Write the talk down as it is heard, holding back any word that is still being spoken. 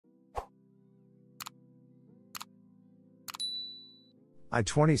I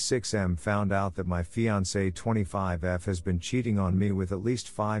 26M found out that my fiancée 25F has been cheating on me with at least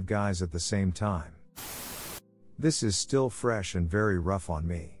 5 guys at the same time. This is still fresh and very rough on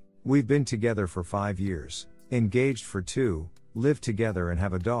me. We've been together for 5 years, engaged for 2, live together and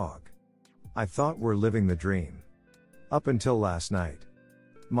have a dog. I thought we're living the dream. Up until last night.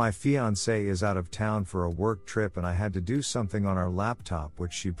 My fiancée is out of town for a work trip and I had to do something on our laptop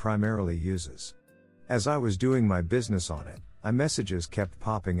which she primarily uses. As I was doing my business on it, my messages kept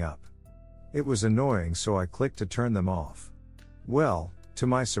popping up. It was annoying, so I clicked to turn them off. Well, to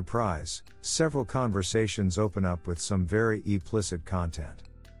my surprise, several conversations open up with some very explicit content.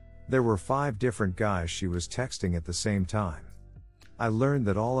 There were 5 different guys she was texting at the same time. I learned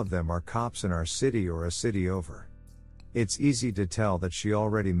that all of them are cops in our city or a city over. It's easy to tell that she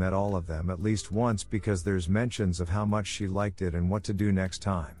already met all of them at least once because there's mentions of how much she liked it and what to do next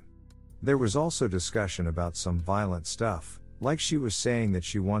time. There was also discussion about some violent stuff, like she was saying that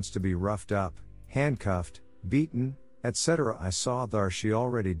she wants to be roughed up, handcuffed, beaten, etc. I saw that she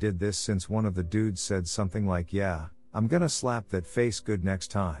already did this since one of the dudes said something like, "Yeah, I'm gonna slap that face good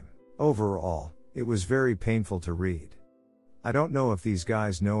next time." Overall, it was very painful to read. I don't know if these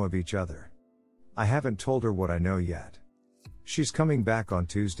guys know of each other. I haven't told her what I know yet. She's coming back on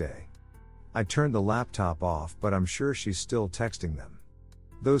Tuesday. I turned the laptop off, but I'm sure she's still texting them.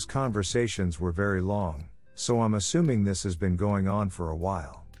 Those conversations were very long, so I'm assuming this has been going on for a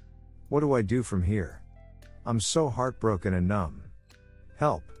while. What do I do from here? I'm so heartbroken and numb.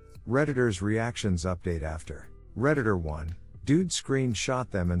 Help. Redditor's reactions update after. Redditor 1, dude screenshot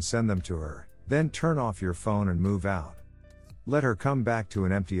them and send them to her, then turn off your phone and move out. Let her come back to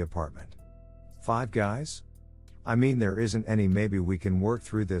an empty apartment. 5 guys? I mean, there isn't any, maybe we can work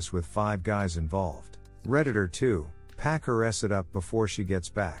through this with 5 guys involved. Redditor 2, pack her it up before she gets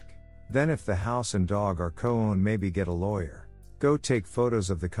back. Then if the house and dog are co-owned, maybe get a lawyer. Go take photos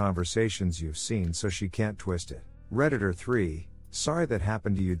of the conversations you've seen so she can't twist it. Redditor 3, sorry that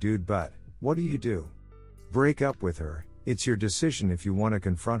happened to you dude, but what do you do? Break up with her. It's your decision if you want to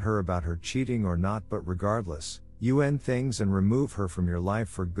confront her about her cheating or not, but regardless, you end things and remove her from your life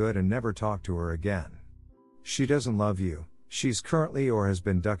for good and never talk to her again. She doesn't love you. She's currently or has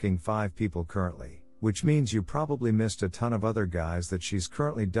been ducking 5 people currently, which means you probably missed a ton of other guys that she's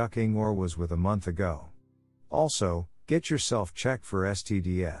currently ducking or was with a month ago. Also, get yourself checked for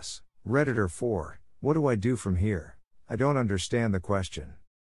STDs. Redditor 4, what do I do from here? I don't understand the question.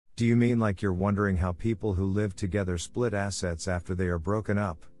 Do you mean like you're wondering how people who live together split assets after they are broken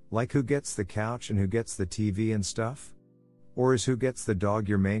up, like who gets the couch and who gets the TV and stuff? Or is who gets the dog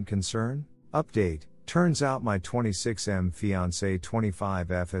your main concern? Update, turns out my 26M fiancée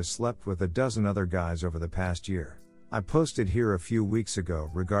 25F has slept with a dozen other guys over the past year. I posted here a few weeks ago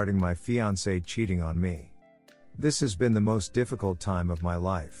regarding my fiancée cheating on me. This has been the most difficult time of my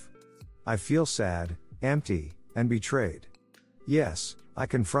life. I feel sad, empty, and betrayed. Yes, I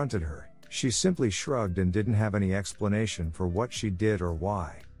confronted her. She simply shrugged and didn't have any explanation for what she did or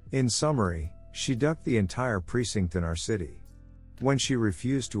why. In summary, she ducked the entire precinct in our city. When she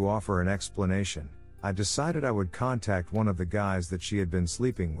refused to offer an explanation, I decided I would contact one of the guys that she had been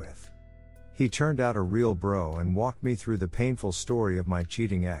sleeping with. He turned out a real bro and walked me through the painful story of my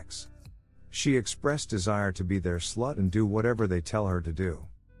cheating ex. She expressed desire to be their slut and do whatever they tell her to do.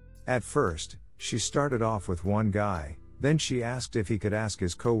 At first, she started off with one guy, then she asked if he could ask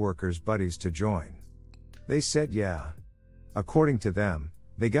his coworkers' buddies to join. They said yeah. According to them,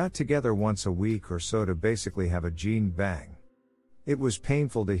 they got together once a week or so to basically have a gene bang. It was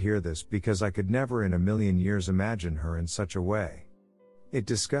painful to hear this because I could never in a million years imagine her in such a way. It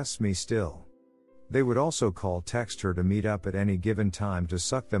disgusts me still. They would also text her to meet up at any given time to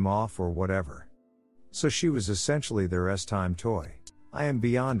suck them off or whatever. So she was essentially their S-time toy. I am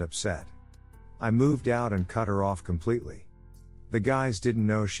beyond upset. I moved out and cut her off completely. The guys didn't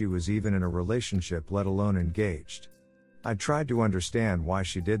know she was even in a relationship, let alone engaged. I tried to understand why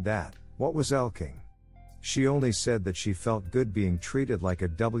she did that. What was elking? She only said that she felt good being treated like a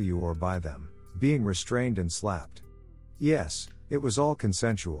W or by them, being restrained and slapped. Yes, it was all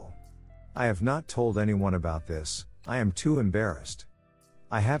consensual. I have not told anyone about this, I am too embarrassed.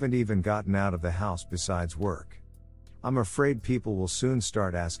 I haven't even gotten out of the house besides work. I'm afraid people will soon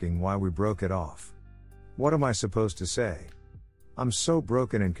start asking why we broke it off. What am I supposed to say? I'm so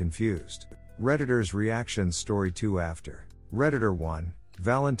broken and confused. Redditor's reactions story 2 after. Redditor 1,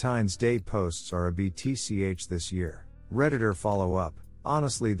 Valentine's Day posts are a BTCH this year. Redditor follow up,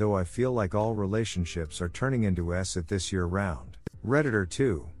 honestly though I feel like all relationships are turning into S at this year round. Redditor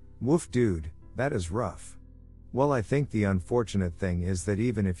 2, woof dude, that is rough. Well, I think the unfortunate thing is that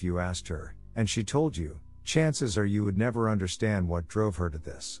even if you asked her, and she told you, Chances are you would never understand what drove her to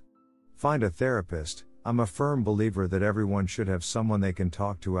this. Find a therapist. I'm a firm believer that everyone should have someone they can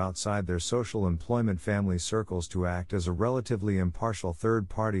talk to outside their social employment family circles to act as a relatively impartial third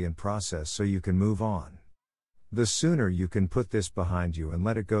party and process so you can move on. The sooner you can put this behind you and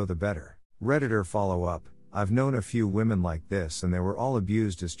let it go, the better. Redditor follow-up. I've known a few women like this and they were all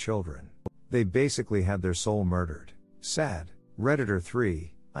abused as children. They basically had their soul murdered. Sad. Redditor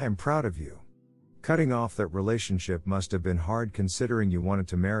 3. I am proud of you. Cutting off that relationship must have been hard considering you wanted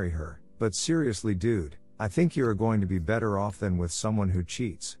to marry her. But seriously dude, I think you are going to be better off than with someone who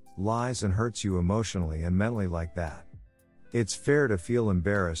cheats, lies and hurts you emotionally and mentally like that. It's fair to feel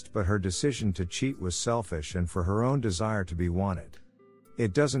embarrassed, but her decision to cheat was selfish and for her own desire to be wanted.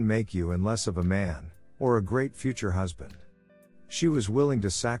 It doesn't make you any less of a man, or a great future husband. She was willing to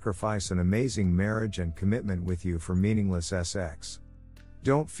sacrifice an amazing marriage and commitment with you for meaningless sex.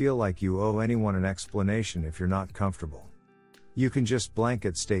 Don't feel like you owe anyone an explanation if you're not comfortable. You can just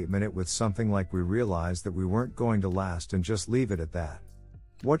blanket statement it with something like we realized that we weren't going to last and just leave it at that.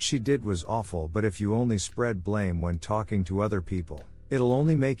 What she did was awful, but if you only spread blame when talking to other people, it'll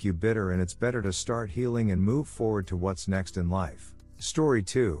only make you bitter and it's better to start healing and move forward to what's next in life. Story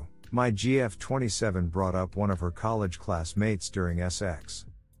 2. My GF27 brought up one of her college classmates during SX.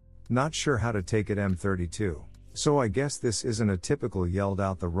 Not sure how to take it M32. So I guess this isn't a typical yelled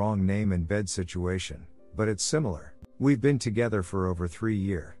out the wrong name in bed situation, but it's similar. We've been together for over 3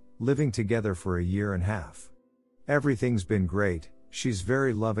 years, living together for a year and a half. Everything's been great, she's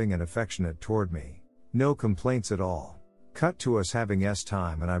very loving and affectionate toward me. No complaints at all. Cut to us having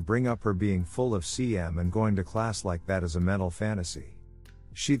time and I bring up her being full of CM and going to class like that as a mental fantasy.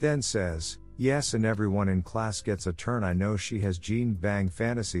 She then says, yes, and everyone in class gets a turn. I know she has gene bang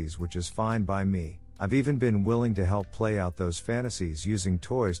fantasies, which is fine by me. I've even been willing to help play out those fantasies using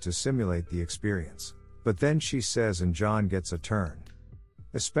toys to simulate the experience. But then she says, and John gets a turn.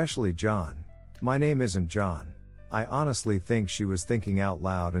 Especially John. My name isn't John. I honestly think she was thinking out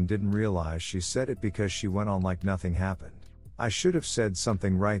loud and didn't realize she said it because she went on like nothing happened. I should have said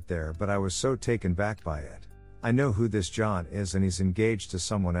something right there, but I was so taken back by it. I know who this John is and he's engaged to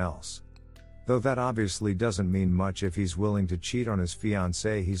someone else. Though that obviously doesn't mean much if he's willing to cheat on his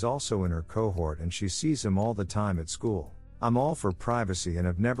fiancée. He's also in her cohort and she sees him all the time at school. I'm all for privacy and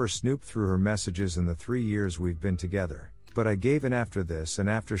have never snooped through her messages in the 3 years we've been together, but I gave in after this and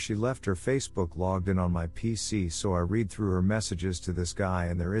after she left her Facebook logged in on my PC, so I read through her messages to this guy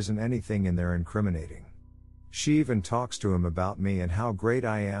and there isn't anything in there incriminating. She even talks to him about me and how great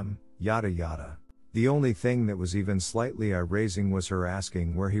I am, yada yada. The only thing that was even slightly eye-raising was her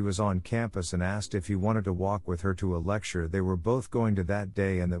asking where he was on campus and asked if he wanted to walk with her to a lecture they were both going to that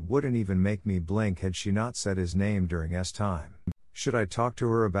day, and that wouldn't even make me blink had she not said his name during time. Should I talk to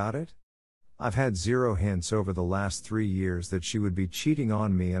her about it? I've had zero hints over the last 3 years that she would be cheating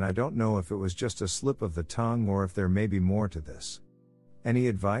on me, and I don't know if it was just a slip of the tongue or if there may be more to this. Any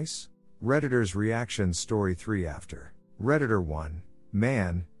advice? Redditor's reaction. Story 3 after. Redditor 1.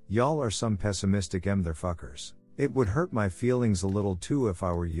 Man, y'all are some pessimistic motherfuckers. It would hurt my feelings a little too if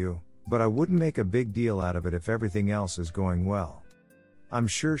I were you, but I wouldn't make a big deal out of it if everything else is going well. I'm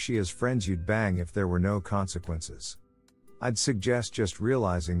sure she has friends you'd bang if there were no consequences. I'd suggest just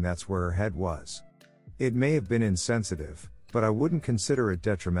realizing that's where her head was. It may have been insensitive, but I wouldn't consider it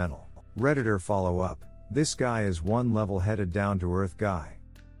detrimental. Redditor follow-up. This guy is one level-headed down-to-earth guy.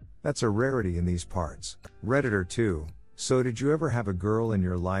 That's a rarity in these parts. Redditor 2. So did you ever have a girl in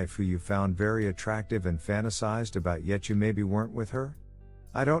your life who you found very attractive and fantasized about, yet you maybe weren't with her?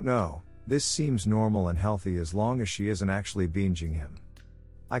 I don't know. This seems normal and healthy as long as she isn't actually binging him.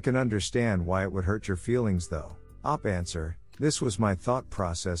 I can understand why it would hurt your feelings though. Op answer. This was my thought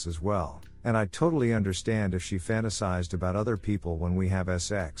process as well, and I totally understand if she fantasized about other people when we have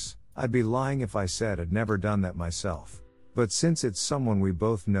sex. I'd be lying if I said I'd never done that myself. But since it's someone we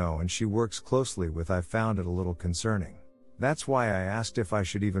both know and she works closely with, I found it a little concerning. That's why I asked if I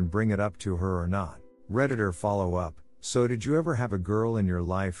should even bring it up to her or not. Redditor follow-up. So did you ever have a girl in your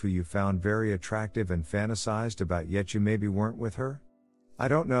life who you found very attractive and fantasized about, yet you maybe weren't with her? I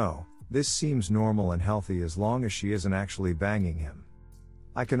don't know. This seems normal and healthy as long as she isn't actually banging him.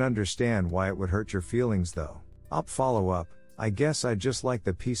 I can understand why it would hurt your feelings though. Op follow-up. I guess I just like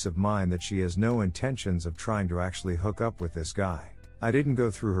the peace of mind that she has no intentions of trying to actually hook up with this guy. I didn't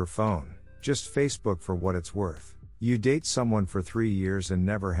go through her phone, just Facebook for what it's worth. You date someone for 3 years and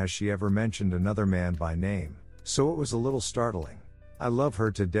never has she ever mentioned another man by name, so it was a little startling. I love her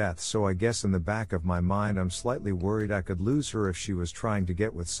to death, so I guess in the back of my mind I'm slightly worried I could lose her if she was trying to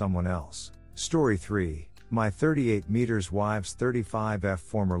get with someone else. Story 3. My 38 meters wife's 35F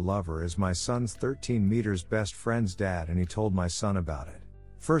former lover is my son's 13 meters best friend's dad, and he told my son about it.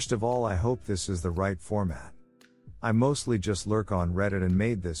 First of all, I hope this is the right format. I mostly just lurk on Reddit and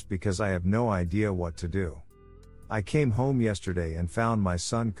made this because I have no idea what to do. I came home yesterday and found my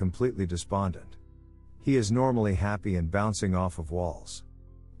son completely despondent. He is normally happy and bouncing off of walls.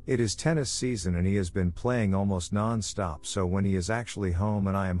 It is tennis season and he has been playing almost non-stop, so when he is actually home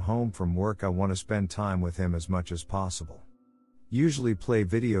and I am home from work, I want to spend time with him as much as possible. Usually play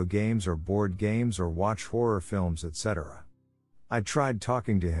video games or board games or watch horror films, etc. I tried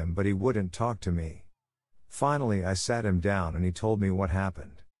talking to him, but he wouldn't talk to me. Finally, I sat him down and he told me what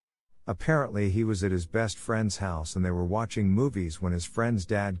happened. Apparently he was at his best friend's house and they were watching movies when his friend's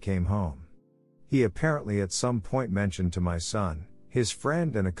dad came home. He apparently at some point mentioned to my son, his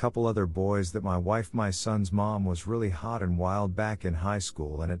friend and a couple other boys that my son's mom was really hot and wild back in high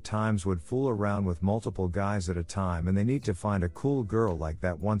school and at times would fool around with multiple guys at a time, and they need to find a cool girl like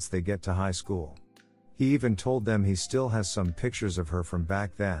that once they get to high school. He even told them he still has some pictures of her from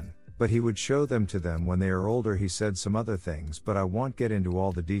back then, but he would show them to them when they are older. He said some other things, but I won't get into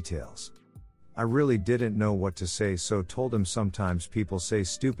all the details. I really didn't know what to say, so told him sometimes people say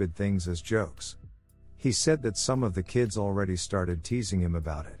stupid things as jokes. He said that some of the kids already started teasing him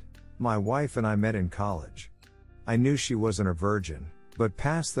about it. My wife and I met in college. I knew she wasn't a virgin, but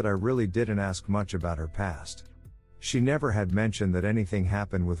past that I really didn't ask much about her past. She never had mentioned that anything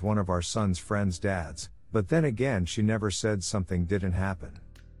happened with one of our son's friends' dads, but then again she never said something didn't happen.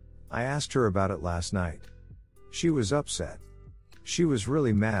 I asked her about it last night. She was upset. She was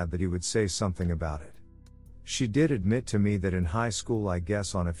really mad that he would say something about it. She did admit to me that in high school, I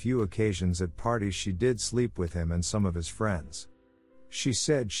guess on a few occasions at parties, she did sleep with him and some of his friends. She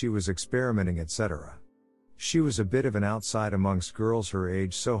said she was experimenting, etc. She was a bit of an outside amongst girls her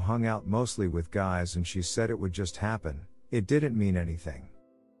age, so hung out mostly with guys, and she said it would just happen, it didn't mean anything.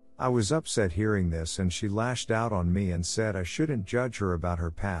 I was upset hearing this, and she lashed out on me and said I shouldn't judge her about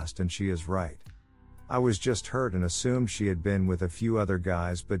her past, and she is right. I was just hurt and assumed she had been with a few other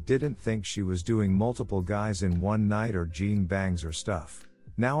guys, but didn't think she was doing multiple guys in one night or gene bangs or stuff.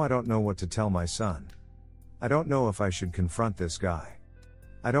 Now I don't know what to tell my son. I don't know if I should confront this guy.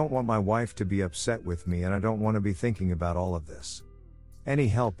 I don't want my wife to be upset with me, and I don't want to be thinking about all of this. Any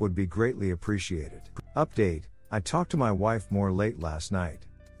help would be greatly appreciated. Update: I talked to my wife more late last night.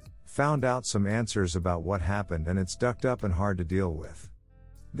 Found out some answers about what happened, and it's ducked up and hard to deal with.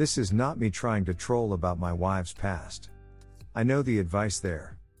 This is not me trying to troll about my wife's past. I know the advice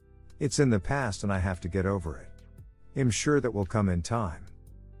there. It's in the past and I have to get over it. I'm sure that will come in time.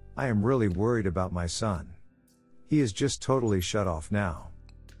 I am really worried about my son. He is just totally shut off now.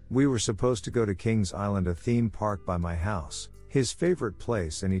 We were supposed to go to Kings Island, a theme park by my house, his favorite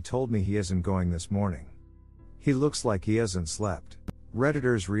place, and he told me he isn't going this morning. He looks like he hasn't slept.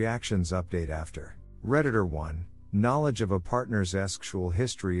 Redditor's reactions update after. Redditor 1. Knowledge of a partner's sexual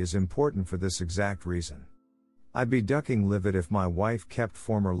history is important for this exact reason. I'd be ducking livid if my wife kept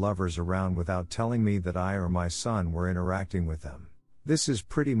former lovers around without telling me that I or my son were interacting with them. This is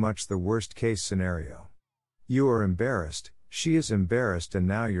pretty much the worst case scenario. You are embarrassed, she is embarrassed, and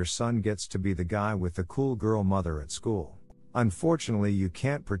now your son gets to be the guy with the cool girl mother at school. Unfortunately, you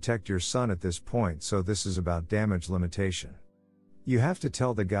can't protect your son at this point, so this is about damage limitation. You have to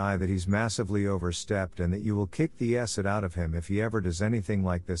tell the guy that he's massively overstepped and that you will kick the acid out of him if he ever does anything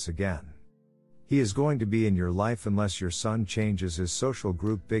like this again. He is going to be in your life unless your son changes his social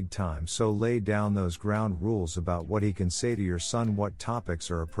group big time, so lay down those ground rules about what he can say to your son, what topics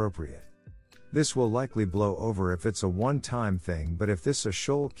are appropriate. This will likely blow over if it's a one-time thing, but if this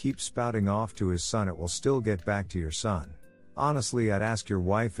CHOO keeps spouting off to his son, it will still get back to your son. Honestly, I'd ask your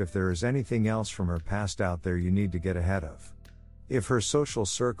wife if there is anything else from her past out there you need to get ahead of. If her social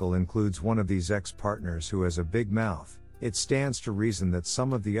circle includes one of these ex-partners who has a big mouth, it stands to reason that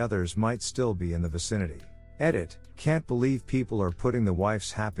some of the others might still be in the vicinity. Edit: can't believe people are putting the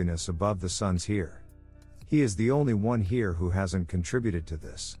wife's happiness above the son's here. He is the only one here who hasn't contributed to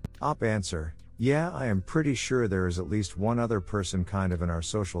this. Op answer: yeah, I am pretty sure there is at least one other person kind of in our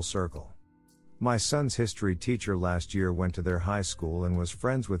social circle. My son's history teacher last year went to their high school and was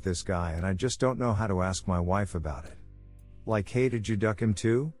friends with this guy, and I just don't know how to ask my wife about it. Like, hey, did you duck him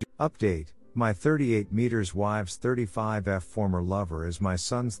too? Update: my 38 meters wife's 35F former lover is my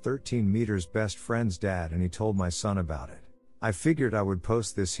son's 13 meters best friend's dad, and he told my son about it. I figured I would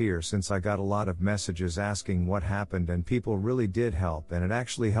post this here since I got a lot of messages asking what happened, and people really did help, and it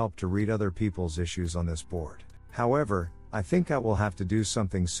actually helped to read other people's issues on this board. However, I think I will have to do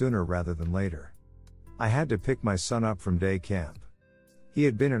something sooner rather than later. I had to pick my son up from day camp. He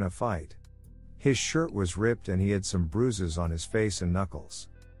had been in a fight. His shirt was ripped and he had some bruises on his face and knuckles.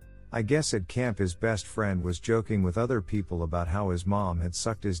 I guess at camp his best friend was joking with other people about how his mom had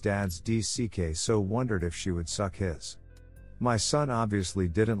sucked his dad's DCK, so wondered if she would suck his. My son obviously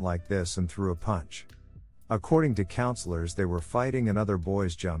didn't like this and threw a punch. According to counselors, they were fighting and other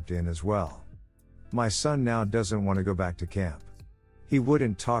boys jumped in as well. My son now doesn't want to go back to camp. He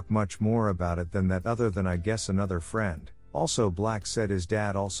wouldn't talk much more about it than that, other than I guess another friend, also black, said his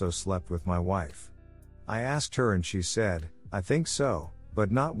dad also slept with my wife. I asked her and she said, I think so,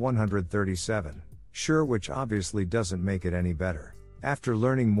 but not 137, sure, which obviously doesn't make it any better. After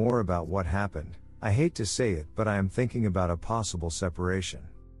learning more about what happened, I hate to say it, but I am thinking about a possible separation.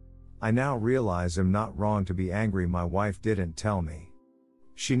 I now realize I'm not wrong to be angry my wife didn't tell me.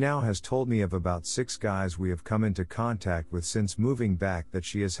 She now has told me of about 6 guys we have come into contact with since moving back that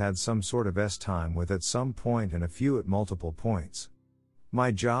she has had some sort of time with at some point, and a few at multiple points.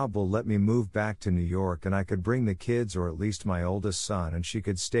 My job will let me move back to New York and I could bring the kids, or at least my oldest son, and she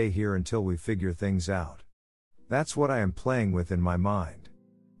could stay here until we figure things out. That's what I am playing with in my mind.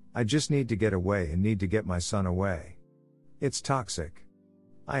 I just need to get away and need to get my son away. It's toxic.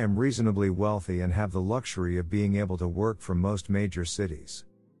 I am reasonably wealthy and have the luxury of being able to work from most major cities.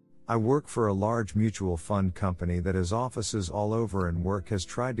 I work for a large mutual fund company that has offices all over, and work has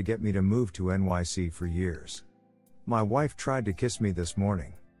tried to get me to move to NYC for years. My wife tried to kiss me this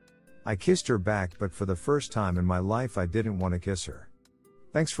morning. I kissed her back, but for the first time in my life I didn't want to kiss her.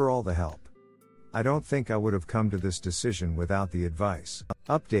 Thanks for all the help. I don't think I would have come to this decision without the advice.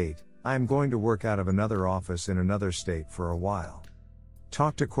 Update, I am going to work out of another office in another state for a while.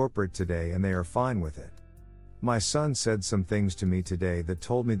 Talked to corporate today and they are fine with it. My son said some things to me today that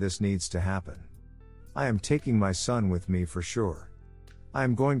told me this needs to happen. I am taking my son with me for sure. I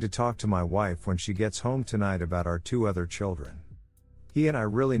am going to talk to my wife when she gets home tonight about our 2 other children. He and I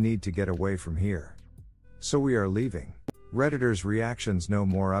really need to get away from here. So we are leaving. Redditors' reactions, no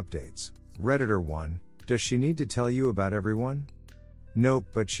more updates. Redditor 1, does she need to tell you about everyone? Nope,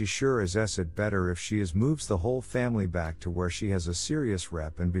 but she sure is it better if she moves the whole family back to where she has a serious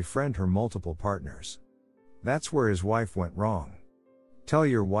rep and befriend her multiple partners. That's where his wife went wrong. Tell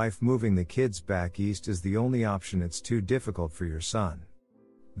your wife moving the kids back east is the only option, it's too difficult for your son.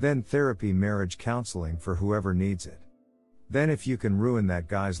 Then therapy, marriage counseling for whoever needs it. Then if you can ruin that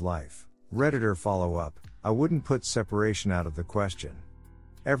guy's life. Redditor follow-up, I wouldn't put separation out of the question.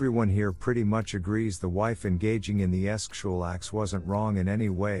 Everyone here pretty much agrees the wife engaging in the sexual acts wasn't wrong in any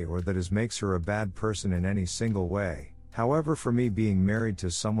way, or that makes her a bad person in any single way. However, for me, being married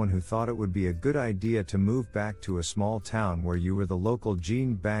to someone who thought it would be a good idea to move back to a small town where you were the local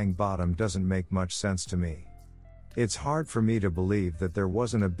Gene Bang Bottom doesn't make much sense to me. It's hard for me to believe that there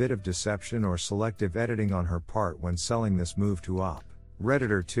wasn't a bit of deception or selective editing on her part when selling this move to Op.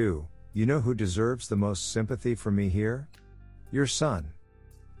 Redditor 2, you know who deserves the most sympathy from me here? Your son.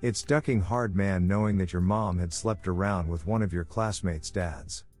 It's ducking hard, man, knowing that your mom had slept around with one of your classmates'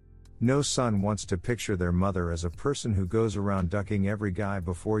 dads. No son wants to picture their mother as a person who goes around ducking every guy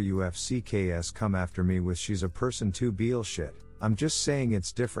before UFCKS come after me with she's a person too beal shit. I'm just saying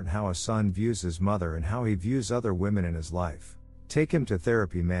it's different how a son views his mother and how he views other women in his life. Take him to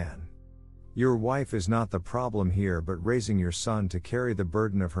therapy, man. Your wife is not the problem here, but raising your son to carry the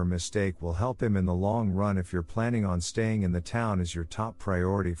burden of her mistake will help him in the long run if you're planning on staying in the town is your top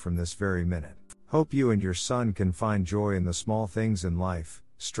priority from this very minute. Hope you and your son can find joy in the small things in life,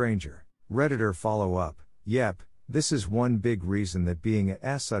 stranger. Redditor follow-up, yep, this is one big reason that being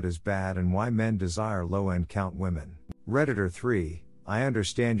a sut is bad and why men desire low-end count women. Redditor 3, I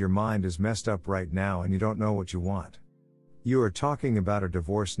understand your mind is messed up right now and you don't know what you want. You are talking about a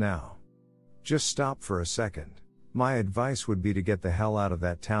divorce now. Just stop for a second. My advice would be to get the hell out of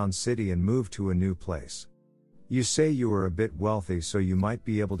that town city and move to a new place. You say you are a bit wealthy, so you might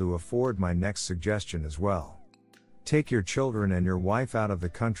be able to afford my next suggestion as well. Take your children and your wife out of the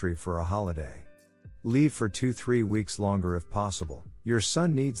country for a holiday. Leave for 2-3 weeks longer if possible. Your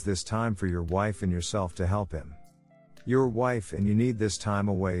son needs this time for your wife and yourself to help him. Your wife and you need this time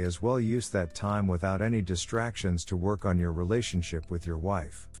away as well. Use that time without any distractions to work on your relationship with your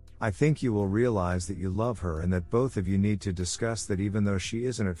wife. I think you will realize that you love her and that both of you need to discuss that even though she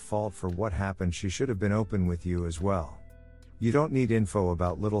isn't at fault for what happened, she should have been open with you as well. You don't need info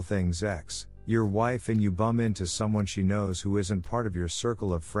about little things your wife and you bum into someone she knows who isn't part of your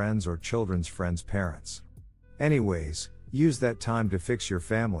circle of friends or children's friends' parents. Anyways, use that time to fix your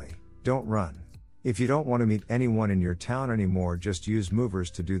family, don't run. If you don't want to meet anyone in your town anymore, just use movers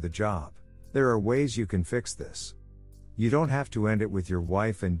to do the job. There are ways you can fix this. You don't have to end it with your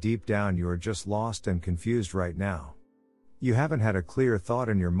wife, and deep down you are just lost and confused right now. You haven't had a clear thought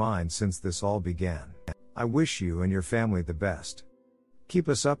in your mind since this all began. I wish you and your family the best. Keep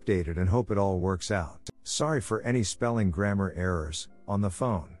us updated and hope it all works out. Sorry for any spelling grammar errors, on the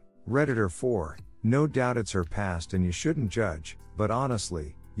phone. Redditor 4, no doubt it's her past and you shouldn't judge, but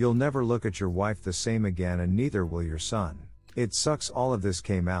honestly, you'll never look at your wife the same again and neither will your son. It sucks all of this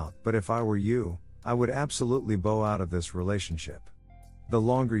came out, but if I were you, I would absolutely bow out of this relationship. The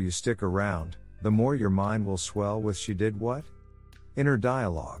longer you stick around, the more your mind will swell with she did what? Inner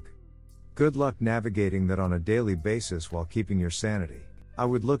dialogue. Good luck navigating that on a daily basis while keeping your sanity. I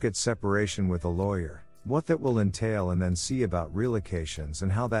would look at separation with a lawyer, what that will entail, and then see about relocations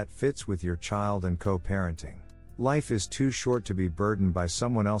and how that fits with your child and co-parenting. Life is too short to be burdened by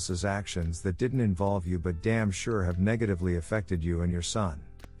someone else's actions that didn't involve you but damn sure have negatively affected you and your son.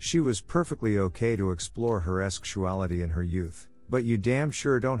 She was perfectly okay to explore her sexuality in her youth, but you damn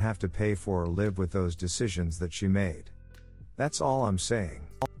sure don't have to pay for or live with those decisions that she made. That's all I'm saying.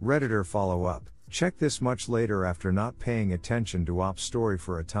 Redditor follow up. Check this much later after not paying attention to Op's story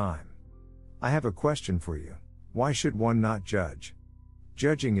for a time. I have a question for you. Why should one not judge?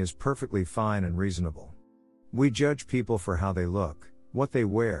 Judging is perfectly fine and reasonable. We judge people for how they look, what they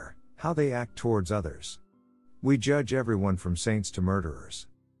wear, how they act towards others. We judge everyone from saints to murderers.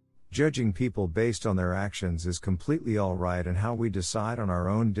 Judging people based on their actions is completely alright and how we decide on our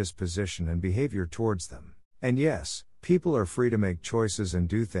own disposition and behavior towards them. And yes, people are free to make choices and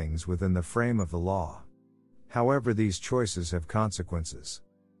do things within the frame of the law. However, these choices have consequences.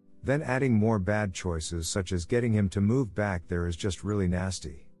 Then adding more bad choices such as getting him to move back there is just really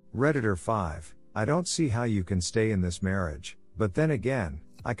nasty. Redditor 5, I don't see how you can stay in this marriage, but then again,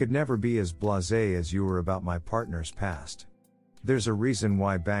 I could never be as blasé as you were about my partner's past. There's a reason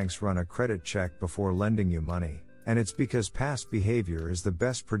why banks run a credit check before lending you money, and it's because past behavior is the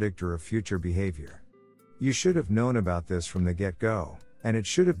best predictor of future behavior. You should have known about this from the get-go, and it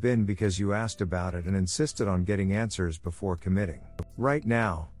should have been because you asked about it and insisted on getting answers before committing. Right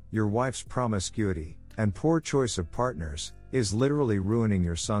now, your wife's promiscuity, and poor choice of partners, is literally ruining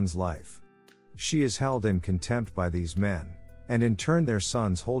your son's life. She is held in contempt by these men, and in turn their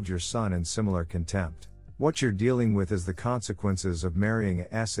sons hold your son in similar contempt. What you're dealing with is the consequences of marrying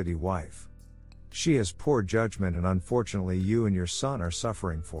a city wife. She has poor judgment and unfortunately you and your son are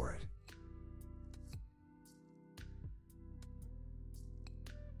suffering for it.